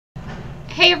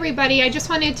Hey everybody, I just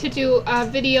wanted to do a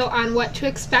video on what to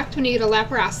expect when you get a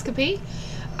laparoscopy.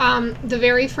 The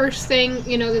very first thing,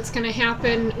 that's going to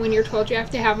happen when you're told you have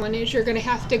to have one is you're going to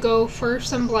have to go for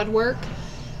some blood work.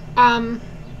 I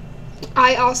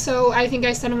think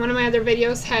I said in one of my other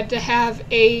videos, had to have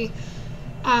a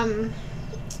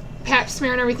pap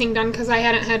smear and everything done because I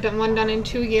hadn't had one done in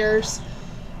 2 years.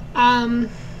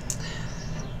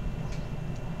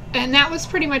 And that was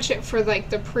pretty much it for like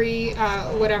the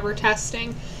whatever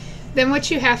testing. Then what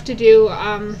you have to do,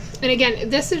 and again,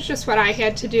 this is just what I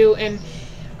had to do, and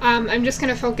I'm just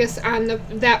going to focus on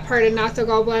that part and not the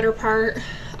gallbladder part,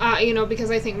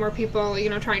 because I think more people,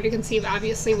 trying to conceive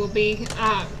obviously will be,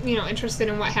 interested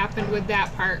in what happened with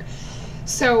that part.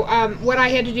 So what I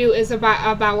had to do is a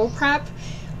bowel prep,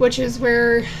 which is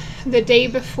where the day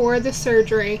before the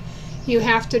surgery, you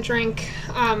have to drink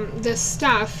this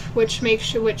stuff, which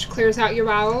clears out your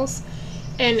bowels.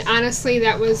 And honestly,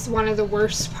 that was one of the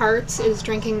worst parts, is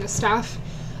drinking the stuff.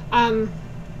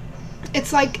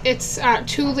 It's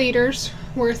 2 liters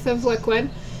worth of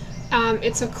liquid.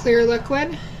 It's a clear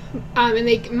liquid.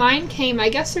 And mine came, I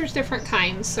guess there's different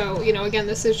kinds. So, again,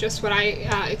 this is just what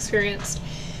I experienced.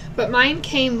 But mine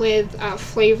came with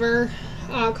flavor,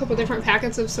 a couple different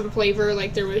packets of some flavor.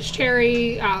 Like there was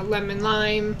cherry, lemon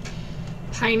lime,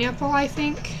 pineapple, I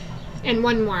think, and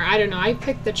one more. I don't know. I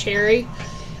picked the cherry.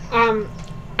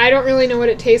 I don't really know what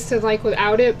it tasted like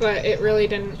without it, but it really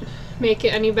didn't make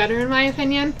it any better in my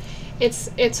opinion.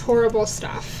 It's horrible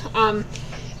stuff.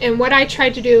 And what I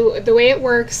tried to do, the way it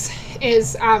works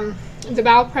is the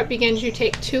bowel prep begins, you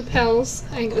take 2 pills.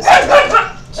 I think it was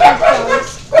 2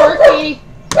 pills. Corky.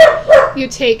 You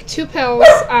take 2 pills,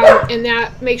 and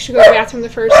that makes you go to the bathroom the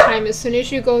first time. As soon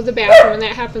as you go to the bathroom, and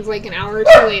that happens like an hour or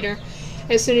 2 later,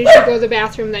 as soon as you go to the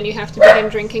bathroom, then you have to begin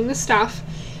drinking the stuff.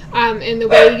 And the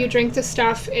way you drink the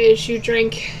stuff is you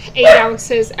drink 8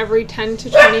 ounces every 10 to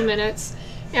 20 minutes.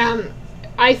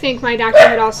 I think my doctor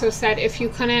had also said if you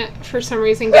couldn't, for some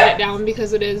reason, get it down,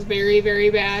 because it is very, very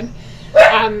bad,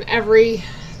 every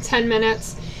 10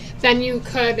 minutes, then you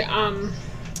could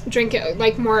drink it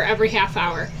like more every half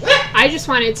hour. I just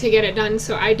wanted to get it done,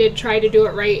 so I did try to do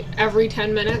it right every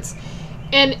 10 minutes.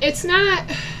 And it's not...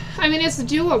 it's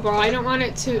doable. I don't want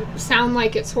it to sound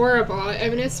like it's horrible.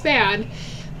 It's bad.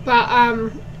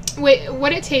 But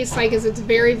what it tastes like is it's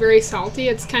very, very salty.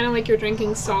 It's kind of like you're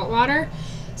drinking salt water.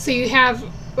 So you have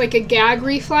like a gag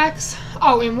reflex.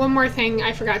 Oh, and one more thing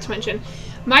I forgot to mention.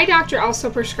 My doctor also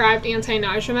prescribed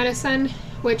anti-nausea medicine,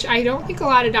 which I don't think a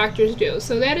lot of doctors do.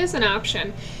 So that is an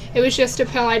option. It was just a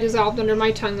pill I dissolved under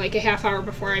my tongue like a half hour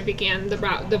before I began the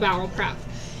bowel prep.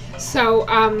 So,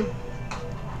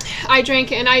 I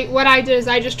drank it, and what I did is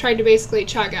I just tried to basically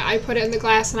chug it. I put it in the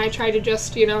glass, and I tried to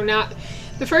just, not...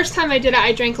 The first time I did it,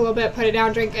 I drank a little bit, put it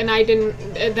down, drink, and I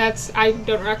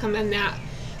don't recommend that.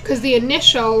 Because the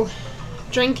initial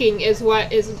drinking is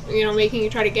what is, making you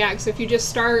try to gag. So if you just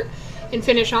start and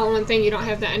finish all in one thing, you don't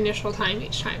have that initial time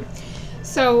each time.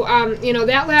 So,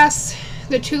 that lasts,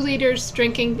 the 2 liters,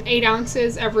 drinking 8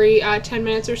 ounces every 10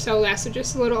 minutes or so, lasted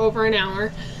just a little over an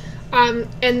hour.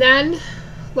 And then,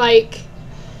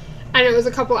 I know it was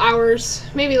a couple hours,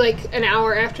 maybe like an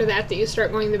hour after that you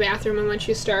start going to the bathroom, and once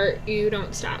you start, you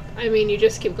don't stop. You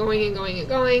just keep going and going and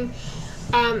going.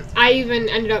 I even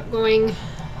ended up going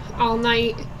all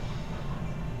night,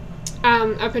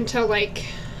 up until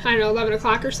 11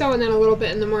 o'clock or so, and then a little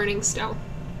bit in the morning still.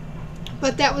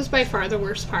 But that was by far the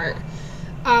worst part.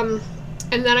 And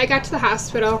then I got to the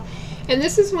hospital. And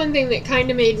this is one thing that kind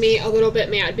of made me a little bit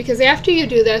mad, because after you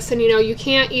do this, and you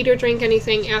can't eat or drink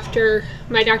anything after,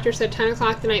 my doctor said 10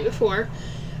 o'clock the night before.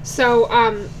 So,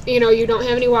 you don't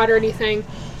have any water or anything.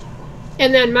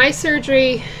 And then my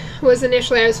surgery was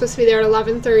initially, I was supposed to be there at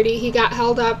 11:30. He got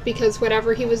held up because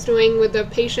whatever he was doing with the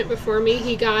patient before me,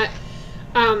 he got,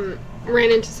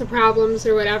 ran into some problems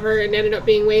or whatever, and ended up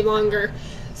being way longer.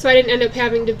 So I didn't end up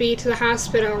having to be to the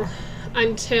hospital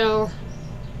until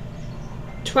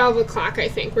 12 o'clock, I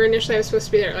think, where initially I was supposed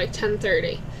to be there at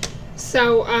 10:30.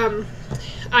 So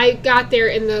I got there,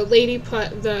 and the lady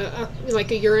put a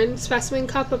urine specimen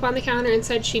cup up on the counter and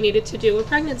said she needed to do a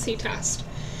pregnancy test.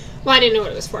 Well, I didn't know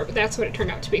what it was for, but that's what it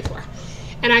turned out to be for.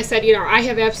 And I said, I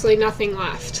have absolutely nothing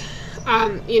left.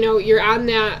 You're on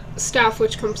that stuff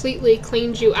which completely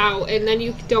cleans you out, and then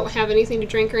you don't have anything to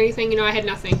drink or anything. I had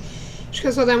nothing. She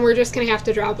goes, well, then we're just going to have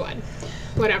to draw blood.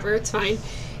 Whatever, it's fine.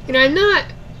 I'm not...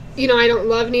 I don't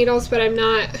love needles, but I'm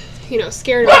not,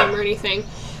 scared of them or anything.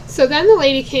 So then the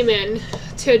lady came in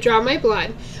to draw my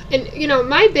blood. And,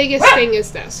 my biggest thing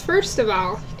is this. First of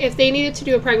all, if they needed to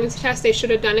do a pregnancy test, they should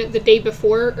have done it the day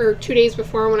before or 2 days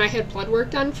before when I had blood work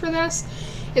done for this,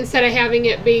 instead of having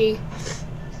it be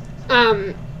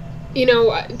you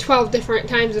know, 12 different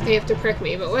times that they have to prick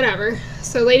me, but whatever.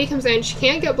 So the lady comes in, she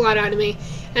can't get blood out of me,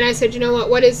 and I said, you know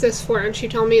what is this for? And she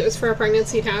told me it was for a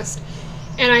pregnancy test.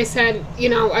 And I said, you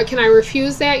know, can I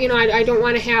refuse that? You know, I don't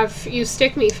want to have you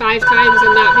stick me 5 times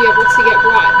and not be able to get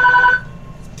blood.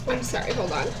 I'm sorry,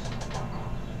 hold on.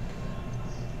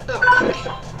 Okay.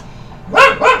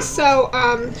 So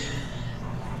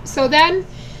then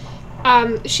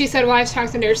she said, well, I've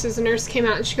talked to nurses. The nurse came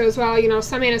out and she goes, well, you know,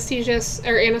 some anesthesists,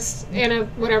 or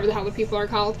whatever the hell the people are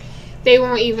called, they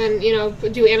won't even, you know,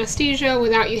 do anesthesia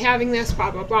without you having this,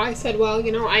 blah, blah, blah. I said, well,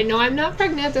 you know I'm not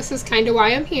pregnant. This is kind of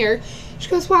why I'm here. She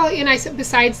goes, well, and I said,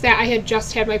 besides that, I had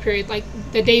just had my period, like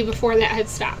the day before that had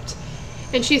stopped.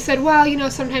 And she said, well, you know,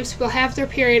 sometimes people have their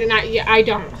period and I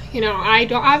don't, you know, I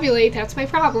don't ovulate. That's my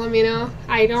problem, you know.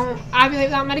 I don't ovulate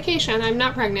without medication. I'm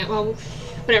not pregnant. Well,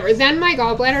 whatever. Then my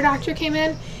gallbladder doctor came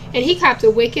in and he copped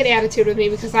a wicked attitude with me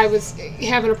because I was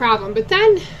having a problem. But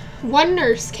then one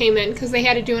nurse came in because they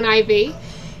had to do an IV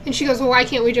and she goes, well, why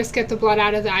can't we just get the blood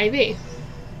out of the IV?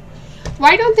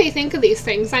 Why don't they think of these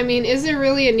things? I mean, is there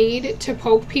really a need to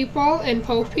poke people and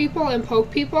poke people and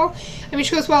poke people? I mean,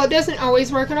 she goes, well, it doesn't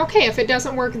always work. And okay, if it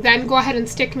doesn't work, then go ahead and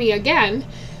stick me again.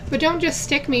 But don't just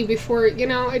stick me before, you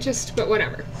know, it just, but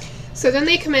whatever. So then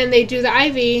they come in, they do the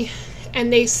IV,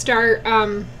 and they start,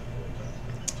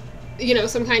 you know,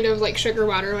 some kind of like sugar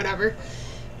water or whatever.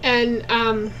 And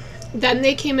then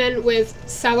they came in with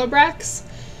Celebrex,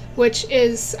 which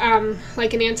is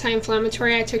like an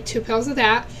anti-inflammatory. I took 2 pills of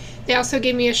that. They also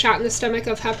gave me a shot in the stomach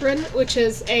of heparin, which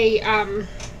is a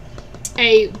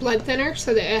blood thinner,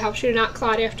 so that it helps you to not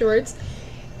clot afterwards.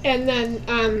 And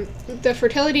then the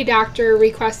fertility doctor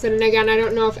requested, and again, I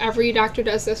don't know if every doctor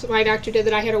does this, but my doctor did,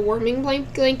 that I had a warming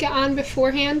blanket on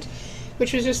beforehand,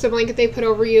 which was just a blanket they put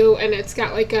over you, and it's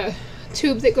got like a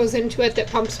tube that goes into it that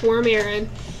pumps warm air in.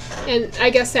 And I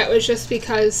guess that was just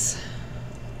because,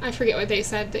 I forget what they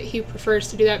said, that he prefers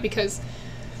to do that because,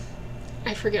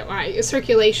 I forget why,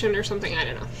 circulation or something, I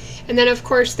don't know. And then of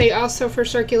course they also, for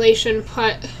circulation,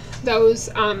 put those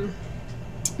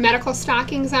medical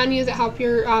stockings on you that help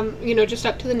your, you know, just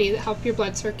up to the knee, that help your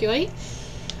blood circulate.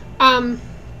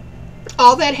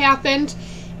 All that happened,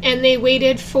 and they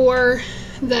waited for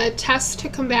the test to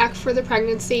come back for the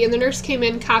pregnancy, and the nurse came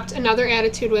in, copped another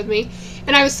attitude with me.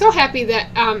 And I was so happy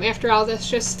that after all this,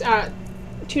 just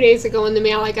 2 days ago in the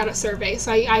mail, I got a survey,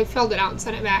 so I filled it out and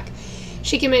sent it back.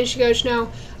 She came in, she goes,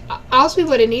 no, all we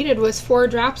would have needed was 4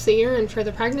 drops of urine for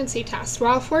the pregnancy test.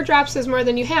 Well, 4 drops is more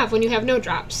than you have when you have no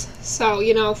drops. So,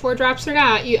 you know, 4 drops or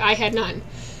not, I had none.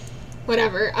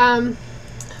 Whatever.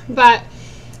 But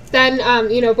then,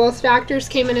 you know, both doctors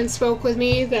came in and spoke with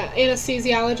me. The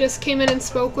anesthesiologist came in and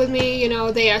spoke with me. You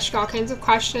know, they asked all kinds of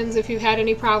questions. If you've had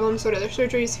any problems, what other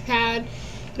surgeries you've had,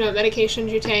 you know, what medications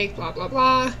you take, blah, blah,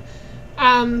 blah.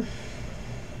 And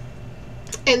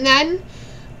then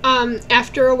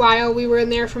after a while, we were in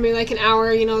there for maybe like an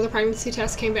hour, you know, the pregnancy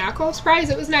test came back. Oh, surprise,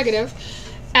 it was negative.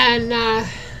 And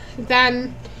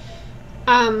then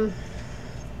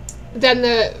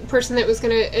the person that was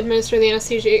going to administer the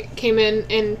anesthesia came in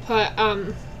and put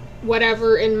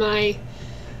whatever in my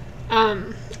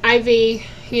IV,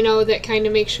 you know, that kind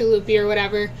of makes you loopy or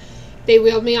whatever. They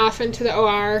wheeled me off into the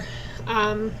OR,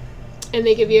 and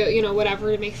they give you, you know,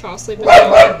 whatever to make you fall asleep in the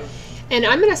OR. And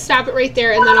I'm going to stop it right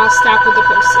there, and then I'll stop with the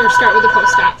start with the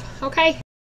post-op. Okay?